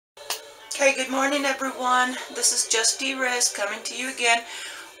Okay, good morning everyone. This is Just D-Rez coming to you again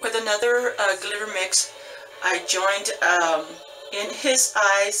with another glitter mix. I joined In His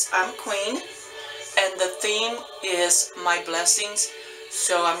Eyes, I'm Queen, and the theme is My Blessings.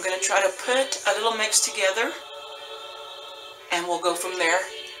 So I'm going to try to put a little mix together and we'll go from there.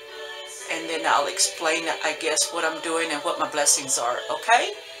 And then I'll explain, I guess, what I'm doing and what my blessings are,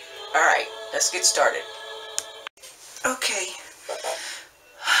 okay? Alright, let's get started. Okay.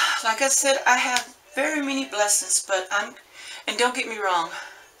 Like I said, I have very many blessings, but and don't get me wrong,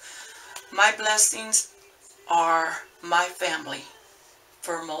 my blessings are my family,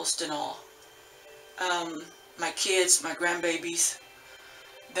 foremost and all. My kids, my grandbabies,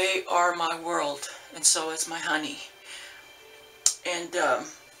 they are my world, and so is my honey. And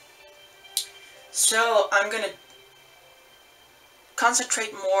so I'm going to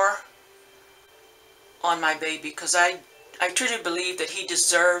concentrate more on my baby, because I truly believe that he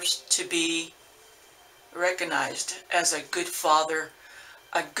deserves to be recognized as a good father,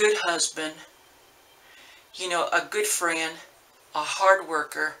 a good husband, you know, a good friend, a hard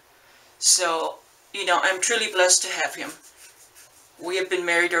worker. So, you know, I'm truly blessed to have him. We have been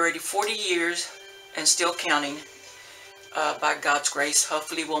married already 40 years and still counting, by God's grace.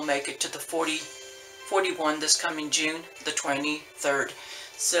 Hopefully we'll make it to the 41 this coming June the 23rd.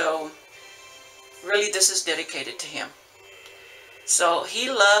 So really this is dedicated to him. So he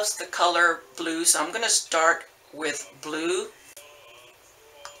loves the color blue, so I'm going to start with blue.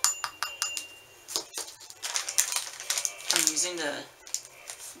 I'm using the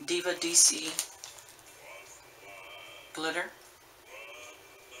Diva DC glitter.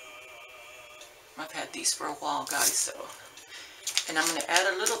 I've had these for a while, guys, so. And I'm going to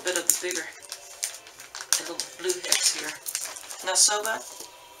add a little bit of the little blue hex here. Now, Soba,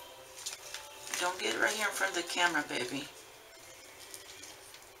 don't get right here in front of the camera, baby.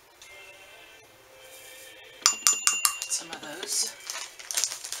 Some of those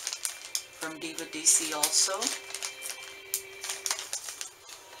from Diva DC also.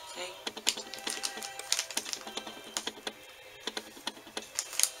 Okay.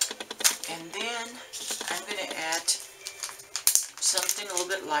 And then I'm going to add something a little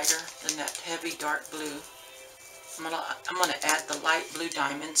bit lighter than that heavy dark blue. I'm going to add the light blue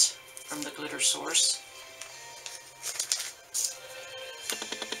diamonds from the Glitter Source.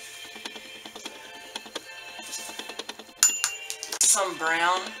 Some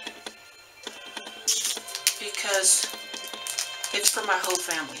brown, because it's for my whole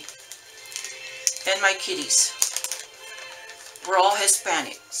family and my kitties. We're all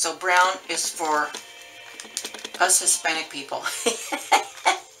Hispanic, so brown is for us Hispanic people.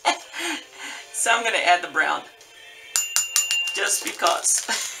 So I'm going to add the brown just because.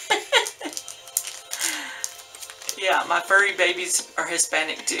 Yeah, my furry babies are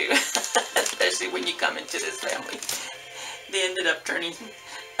Hispanic too, especially when you come into this family. They ended up turning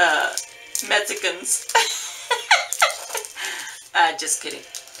Mexicans. Just kidding.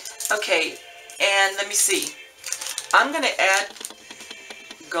 Okay, and let me see. I'm going to add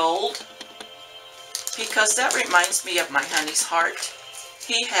gold, because that reminds me of my honey's heart.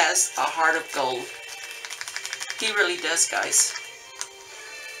 He has a heart of gold. He really does, guys.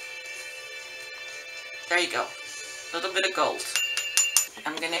 There you go. A little bit of gold.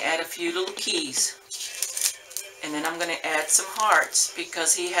 I'm going to add a few little keys. And then I'm going to add some hearts,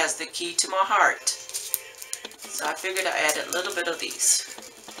 because he has the key to my heart. So I figured I'd add a little bit of these.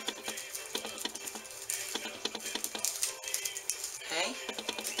 Okay.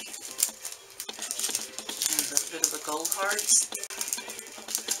 And a little bit of the gold hearts.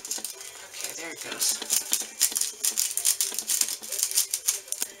 Okay, there it goes.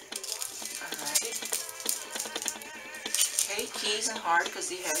 Alright. Okay, keys and heart, because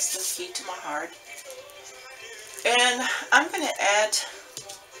he has the key to my heart. And I'm going to add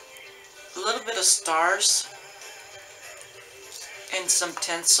a little bit of stars and some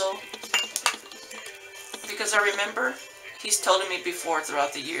tinsel, because I remember he's told me before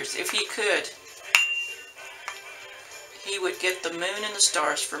throughout the years, if he could, he would get the moon and the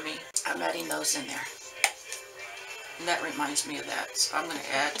stars for me. I'm adding those in there. And that reminds me of that. So I'm going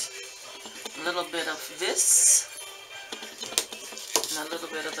to add a little bit of this and a little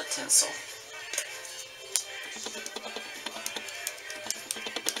bit of the tinsel.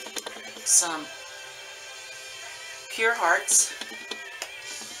 Some pure hearts,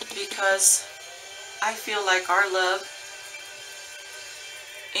 because I feel like our love,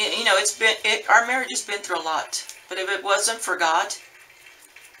 you know, our marriage has been through a lot, but if it wasn't for God,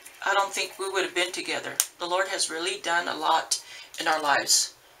 I don't think we would have been together. The Lord has really done a lot in our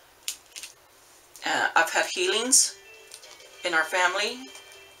lives. I've had healings in our family.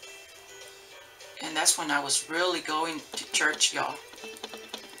 And that's when I was really going to church, y'all.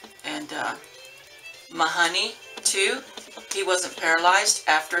 And my honey, too, he wasn't paralyzed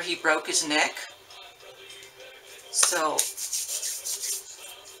after he broke his neck. So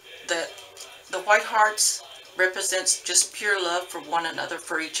the White Hearts represents just pure love for one another,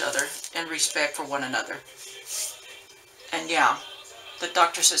 for each other, and respect for one another. And yeah, the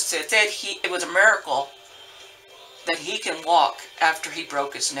doctor said it was a miracle that he can walk after he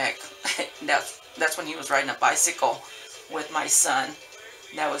broke his neck. That's when he was riding a bicycle with my son.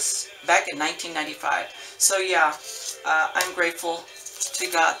 That was back in 1995. So yeah, I'm grateful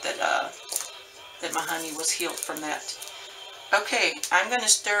to God that that my honey was healed from that. Okay, I'm going to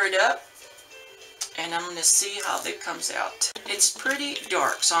stir it up, and I'm going to see how it comes out. It's pretty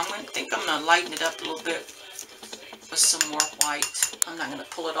dark, so I'm going to lighten it up a little bit with some more white. I'm not going to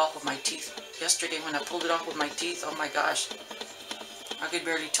pull it off with my teeth. Yesterday when I pulled it off with my teeth, oh my gosh, I could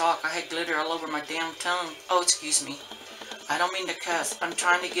barely talk. I had glitter all over my damn tongue. Oh, excuse me. I don't mean to cuss. I'm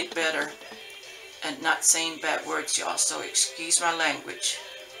trying to get better and not saying bad words, y'all, so excuse my language.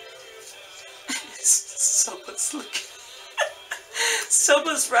 Soba's looking.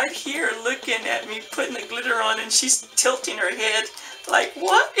 Soba's right here looking at me, putting the glitter on, and she's tilting her head like,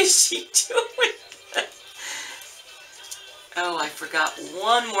 what is she doing? Oh, I forgot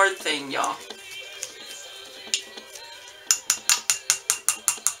one more thing, y'all.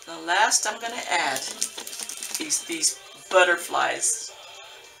 The last I'm going to add is these butterflies.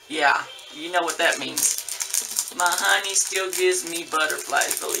 Yeah, you know what that means. My honey still gives me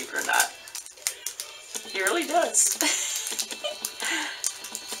butterflies, believe it or not. He really does.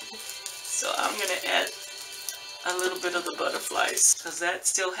 So I'm going to add a little bit of the butterflies, because that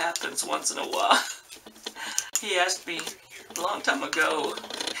still happens once in a while. He asked me a long time ago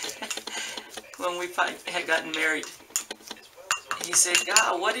when we had gotten married. He said,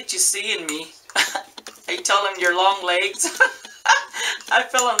 God, what did you see in me? I told him, your long legs. I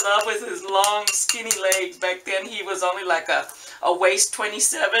fell in love with his long, skinny legs. Back then, he was only like a waist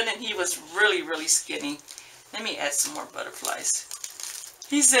 27, and he was really, really skinny. Let me add some more butterflies.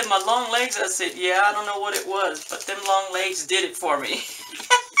 He said, my long legs. I said, yeah, I don't know what it was, but them long legs did it for me.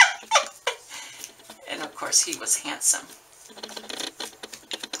 And of course, he was handsome.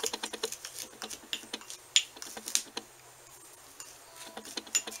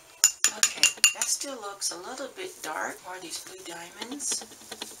 Okay, that still looks a little bit dark. More of these blue diamonds.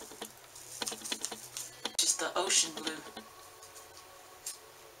 Just the ocean blue.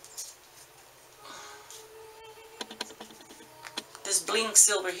 This bling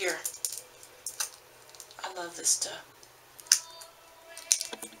silver here. I love this stuff.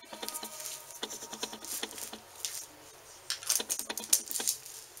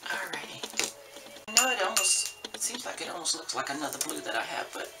 Alrighty. You know, it seems like it almost looks like another blue that I have,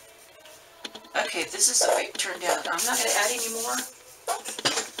 but okay, this is the way it turned out. I'm not going to add any more.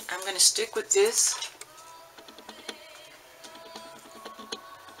 I'm going to stick with this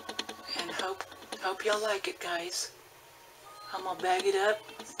and hope y'all like it, guys. I'm going to bag it up,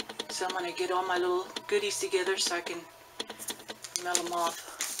 so I'm going to get all my little goodies together so I can mail them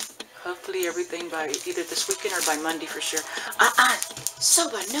off. Hopefully everything by either this weekend or by Monday for sure.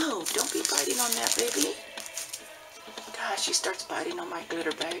 Soba, no, don't be biting on that, baby. Gosh, she starts biting on my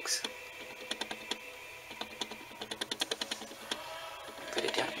glitter bags. Put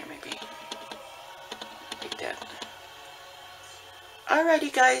it down here, maybe. Like that.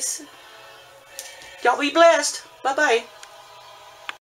 Alrighty, guys. Y'all be blessed. Bye-bye.